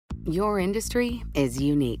Your industry is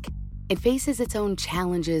unique. It faces its own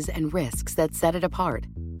challenges and risks that set it apart.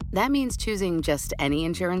 That means choosing just any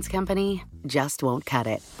insurance company just won't cut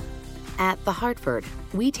it. At The Hartford,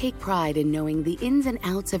 we take pride in knowing the ins and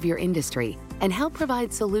outs of your industry and help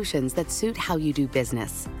provide solutions that suit how you do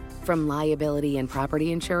business. From liability and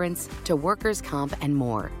property insurance to workers' comp and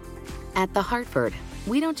more. At The Hartford,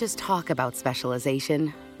 we don't just talk about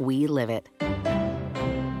specialization, we live it.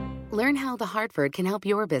 Learn how The Hartford can help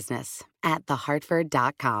your business at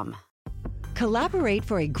thehartford.com. Collaborate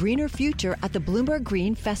for a greener future at the Bloomberg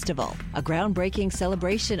Green Festival, a groundbreaking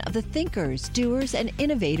celebration of the thinkers, doers, and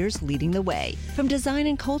innovators leading the way. From design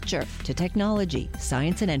and culture to technology,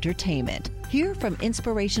 science, and entertainment. Hear from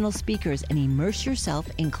inspirational speakers and immerse yourself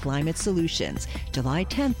in climate solutions. July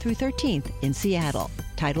 10th through 13th in Seattle.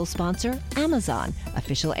 Title sponsor, Amazon.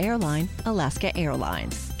 Official airline, Alaska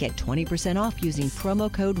Airlines. Get 20% off using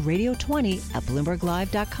promo code Radio20 at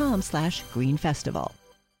BloombergLive.com/greenfestival.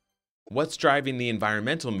 What's driving the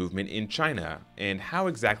environmental movement in China, and how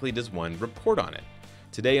exactly does one report on it?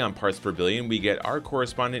 Today on Parts Per Billion, we get our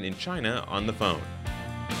correspondent in China on the phone.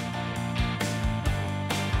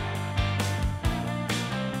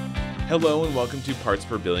 Hello and welcome to Parts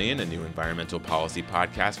Per Billion, a new environmental policy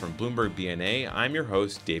podcast from Bloomberg BNA. I'm your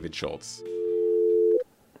host, David Schultz.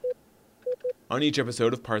 On each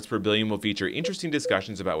episode of Parts Per Billion, we'll feature interesting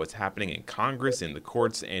discussions about what's happening in Congress, in the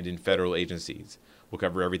courts, and in federal agencies. We'll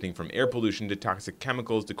cover everything from air pollution to toxic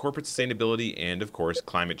chemicals to corporate sustainability and, of course,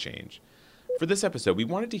 climate change. For this episode, we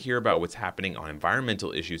wanted to hear about what's happening on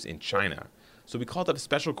environmental issues in China. So we called up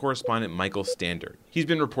special correspondent Michael Standard. He's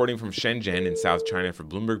been reporting from Shenzhen in South China for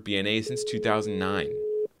Bloomberg BNA since 2009.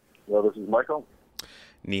 Well, this is Michael.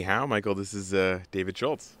 Ni hao, Michael. This is David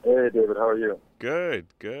Schultz. Hey, David. How are you? Good.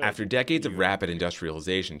 After decades of rapid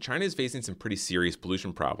industrialization, China is facing some pretty serious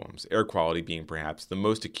pollution problems, air quality being perhaps the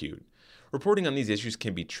most acute. Reporting on these issues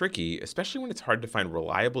can be tricky, especially when it's hard to find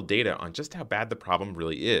reliable data on just how bad the problem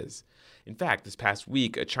really is. In fact, this past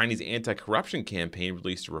week, a Chinese anti-corruption campaign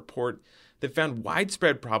released a report that found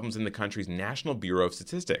widespread problems in the country's National Bureau of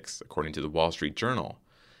Statistics, according to the Wall Street Journal.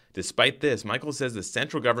 Despite this, Michael says the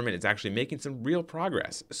central government is actually making some real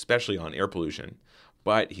progress, especially on air pollution.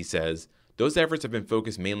 But, he says, those efforts have been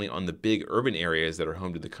focused mainly on the big urban areas that are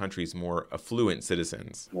home to the country's more affluent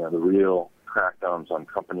citizens. Yeah, the real crackdowns on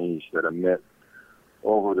companies that emit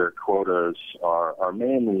over their quotas are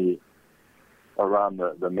mainly around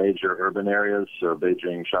the major urban areas, so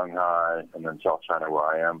Beijing, Shanghai, and then South China where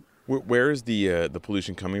I am. Where is the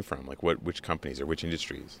pollution coming from? Like which companies or which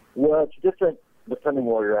industries? Well, it's different depending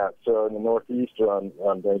where you're at. So in the northeast on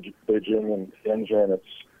Beijing and Shenzhen,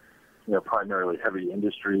 it's primarily heavy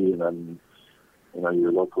industry, and then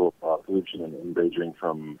your local pollution in Beijing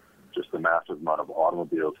from just the massive amount of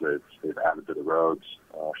automobiles they've added to the roads.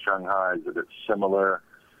 Shanghai is a bit similar.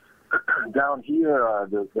 Down here,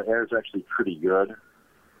 the air is actually pretty good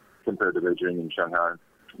compared to Beijing and Shanghai,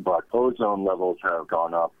 but ozone levels have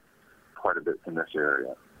gone up quite a bit in this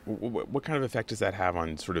area. What kind of effect does that have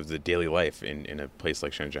on sort of the daily life in a place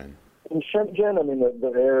like Shenzhen? In Shenzhen, I mean,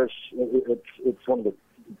 the air is it's one of the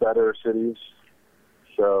better cities.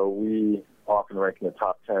 So we often rank in the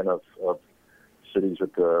top 10 of cities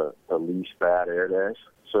with the least bad air days.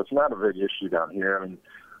 So it's not a big issue down here. I mean,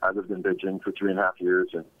 I lived in Beijing for 3.5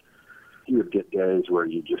 years, and you would get days where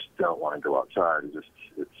you just don't want to go outside.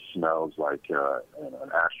 It smells like an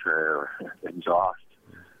ashtray or exhaust,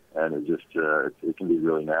 and it can be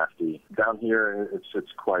really nasty. Down here,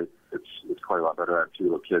 it's quite a lot better. I have 2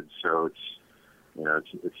 little kids, so it's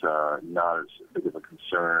not as big of a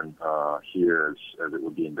concern here as it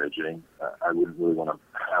would be in Beijing. I wouldn't really want to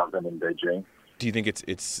have them in Beijing. Do you think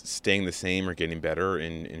it's staying the same or getting better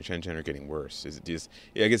in Shenzhen or getting worse? Is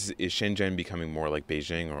Shenzhen becoming more like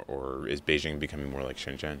Beijing or is Beijing becoming more like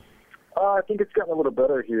Shenzhen? I think it's gotten a little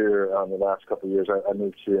better here in the last couple of years. I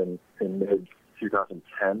moved here in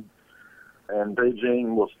mid-2010, and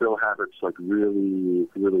Beijing will still have its really,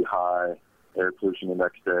 really high air pollution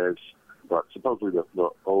index days, but supposedly the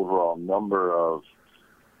overall number of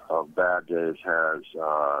bad days has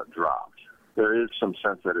dropped. There is some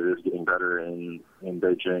sense that it is getting better in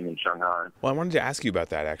Beijing and Shanghai. Well, I wanted to ask you about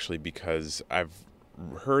that, actually, because I've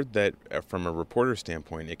heard that from a reporter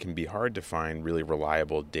standpoint, it can be hard to find really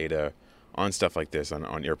reliable data on stuff like this,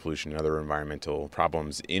 on air pollution and other environmental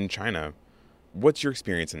problems in China. What's your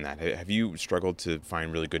experience in that? Have you struggled to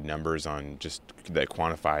find really good numbers on just that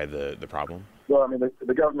quantify the problem? Well, I mean,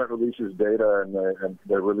 the government releases data, and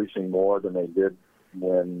they're releasing more than they did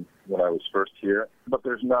when I was first here. But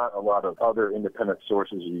there's not a lot of other independent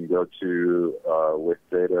sources you can go to with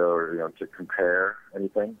data or to compare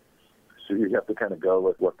anything. So you have to kind of go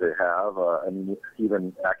with what they have. And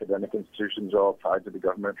even academic institutions are all tied to the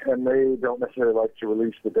government. And they don't necessarily like to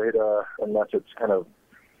release the data unless it's kind of,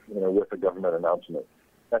 with a government announcement.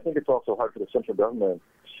 I think it's also hard for the central government,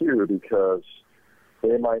 too, because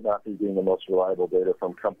they might not be getting the most reliable data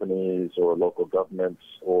from companies or local governments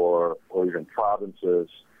or even provinces,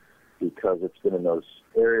 because it's been in those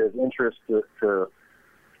areas' interest to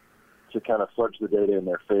kind of fudge the data in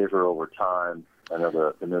their favor over time. I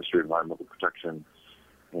know the Ministry of Environmental Protection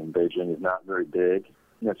in Beijing is not very big.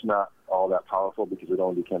 It's not all that powerful because it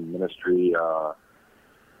only became a ministry.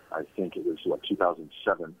 I think it was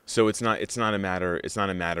 2007. So it's not a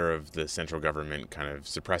matter of the central government kind of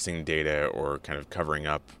suppressing data or kind of covering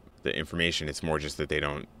up the information. It's more just that they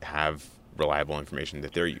don't have reliable information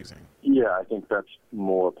that they're using. Yeah, I think that's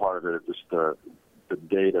more part of it. Just the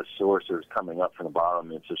data sources coming up from the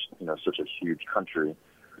bottom. It's just such a huge country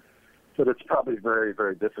that it's probably very,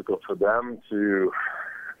 very difficult for them to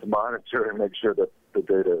monitor and make sure that the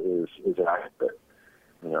data is accurate.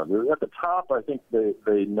 At the top, I think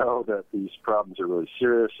they know that these problems are really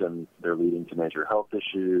serious and they're leading to major health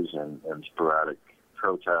issues and sporadic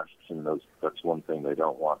protests, and that's one thing they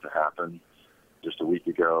don't want to happen. Just a week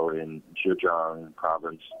ago in Zhejiang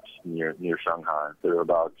province near Shanghai, there were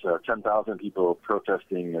about 10,000 people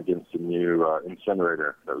protesting against a new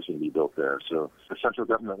incinerator that was going to be built there. So the central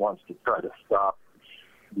government wants to try to stop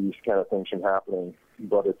these kind of things from happening,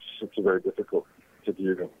 but it's very difficult to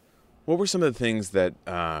do. What were some of the things that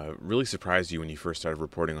really surprised you when you first started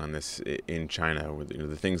reporting on this in China?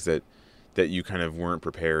 The things that you kind of weren't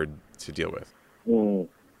prepared to deal with?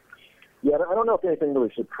 Yeah, I don't know if anything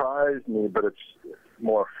really surprised me, but it's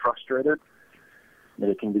more frustrated.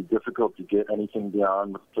 It can be difficult to get anything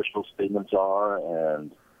beyond what official statements are,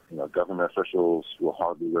 and government officials will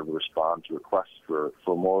hardly ever respond to requests for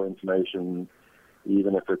more information,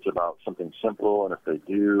 even if it's about something simple. And if they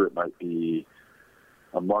do, it might be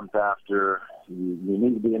a month after you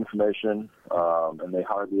need the information, and they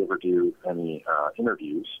hardly ever do any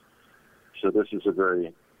interviews. So this is a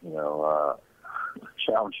very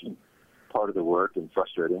challenging part of the work and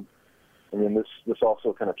frustrating. I mean, this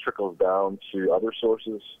also kind of trickles down to other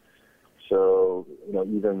sources. So,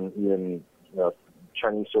 even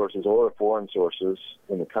Chinese sources or foreign sources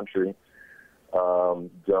in the country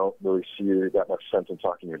don't really see that much sense in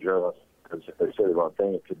talking to journalists, because if they say the wrong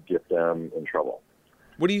thing, it could get them in trouble.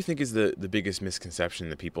 What do you think is the biggest misconception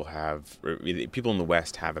that people have, or people in the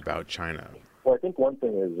West have about China? Well, I think one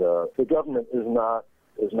thing is the government is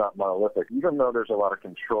not monolithic. Even though there's a lot of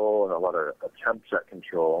control and a lot of attempts at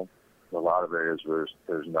control, in a lot of areas where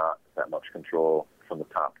there's not that much control from the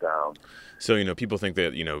top down. So, people think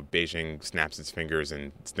that, Beijing snaps its fingers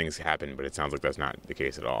and things happen, but it sounds like that's not the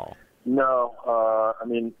case at all. No, I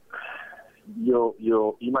mean, you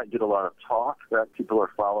might get a lot of talk that people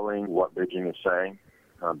are following what Beijing is saying,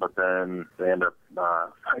 but then they end up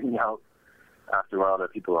finding out after a while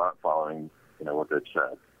that people aren't following, what they've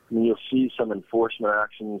said. I mean, you'll see some enforcement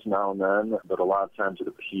actions now and then, but a lot of times it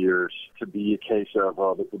appears to be a case of,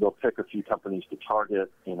 they'll pick a few companies to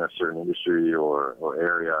target in a certain industry or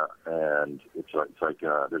area, and it's like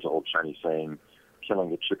there's an old Chinese saying,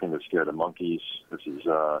 killing the chicken to scare the monkeys. This is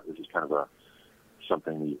kind of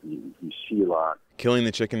something you see a lot. Killing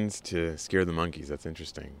the chickens to scare the monkeys. That's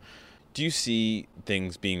interesting. Do you see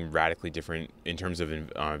things being radically different in terms of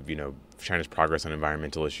China's progress on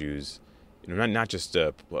environmental issues? Not just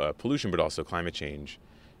pollution, but also climate change,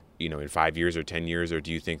 in 5 years or 10 years? Or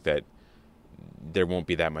do you think that there won't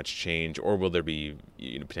be that much change, or will there be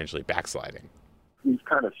potentially backsliding? We've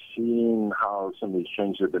kind of seen how some of these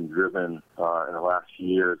changes have been driven in the last few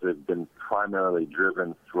years. They've been primarily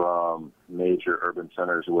driven from major urban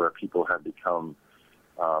centers where people have become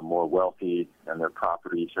more wealthy and their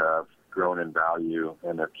properties have grown in value,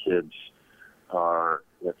 and their kids are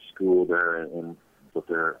at school there but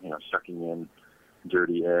they're sucking in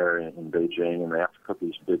dirty air in Beijing, and they have to put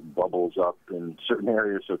these big bubbles up in certain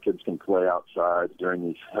areas so kids can play outside during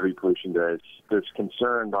these heavy pollution days. There's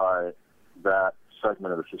concern by that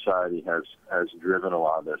segment of the society has driven a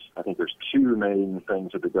lot of this. I think there's two main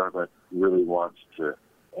things that the government really wants to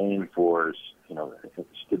aim for is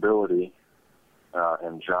stability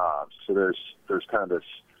and jobs. So there's kind of this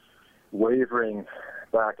wavering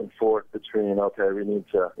back and forth between, okay, we need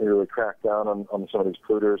to really crack down on some of these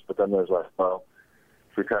polluters, but then there's like, well,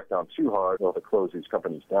 if we crack down too hard, we'll have to close these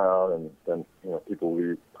companies down, and then people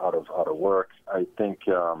will be out of work. I think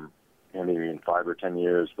maybe in 5 or 10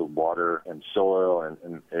 years, the water and soil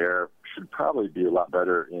and air should probably be a lot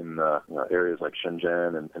better in areas like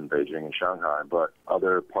Shenzhen and Beijing and Shanghai. But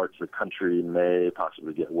other parts of the country may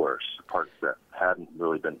possibly get worse, parts that hadn't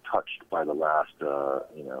really been touched by the last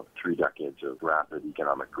 3 decades of rapid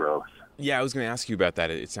economic growth. Yeah, I was going to ask you about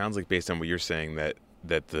that. It sounds like, based on what you're saying, that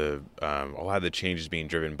the a lot of the change is being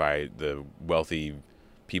driven by the wealthy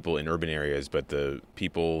people in urban areas, but the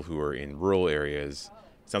people who are in rural areas,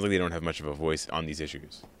 sounds like they don't have much of a voice on these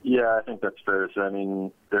issues. Yeah, I think that's fair to say. I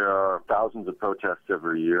mean, there are thousands of protests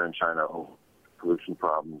every year in China over pollution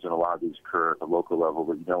problems, and a lot of these occur at the local level,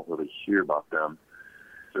 but you don't really hear about them.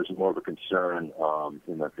 There's more of a concern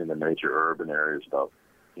in the major urban areas about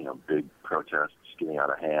big protests getting out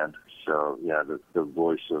of hand. So yeah, the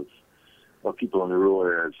voice of people in the rural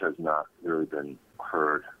areas has not really been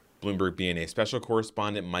heard. Bloomberg BNA special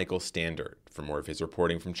correspondent Michael Standard. For more of his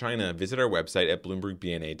reporting from China, visit our website at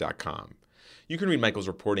BloombergBNA.com. You can read Michael's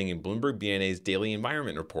reporting in Bloomberg BNA's Daily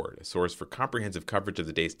Environment Report, a source for comprehensive coverage of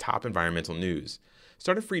the day's top environmental news.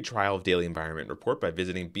 Start a free trial of Daily Environment Report by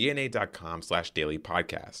visiting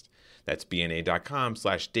BNA.com/dailypodcast. That's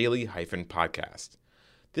BNA.com/daily-podcast.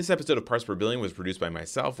 This episode of Parts Per Billion was produced by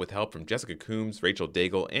myself with help from Jessica Coombs, Rachel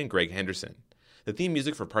Daigle, and Greg Henderson. The theme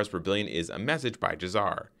music for Parts Per Billion is A Message by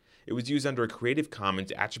Jazar. It was used under a Creative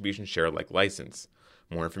Commons Attribution Share-alike license.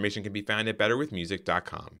 More information can be found at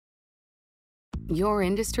betterwithmusic.com. Your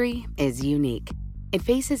industry is unique. It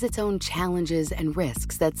faces its own challenges and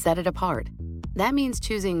risks that set it apart. That means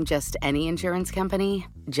choosing just any insurance company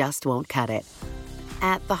just won't cut it.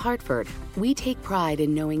 At The Hartford, we take pride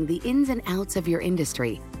in knowing the ins and outs of your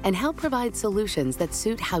industry and help provide solutions that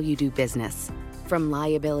suit how you do business. From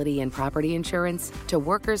liability and property insurance to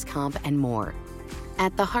workers' comp and more.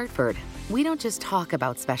 At The Hartford, we don't just talk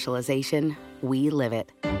about specialization, we live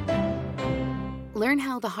it. Learn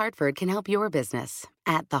how The Hartford can help your business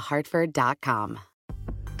at thehartford.com.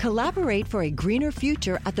 Collaborate for a greener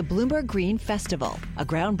future at the Bloomberg Green Festival, a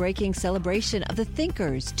groundbreaking celebration of the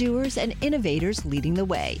thinkers, doers, and innovators leading the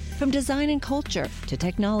way. From design and culture to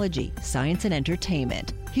technology, science, and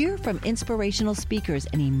entertainment. Hear from inspirational speakers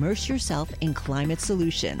and immerse yourself in climate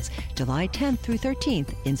solutions. July 10th through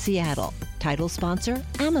 13th in Seattle. Title sponsor,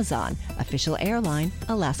 Amazon. Official airline,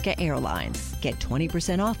 Alaska Airlines. Get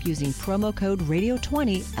 20% off using promo code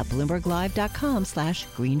radio20 at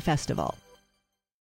BloombergLive.com/Green Festival.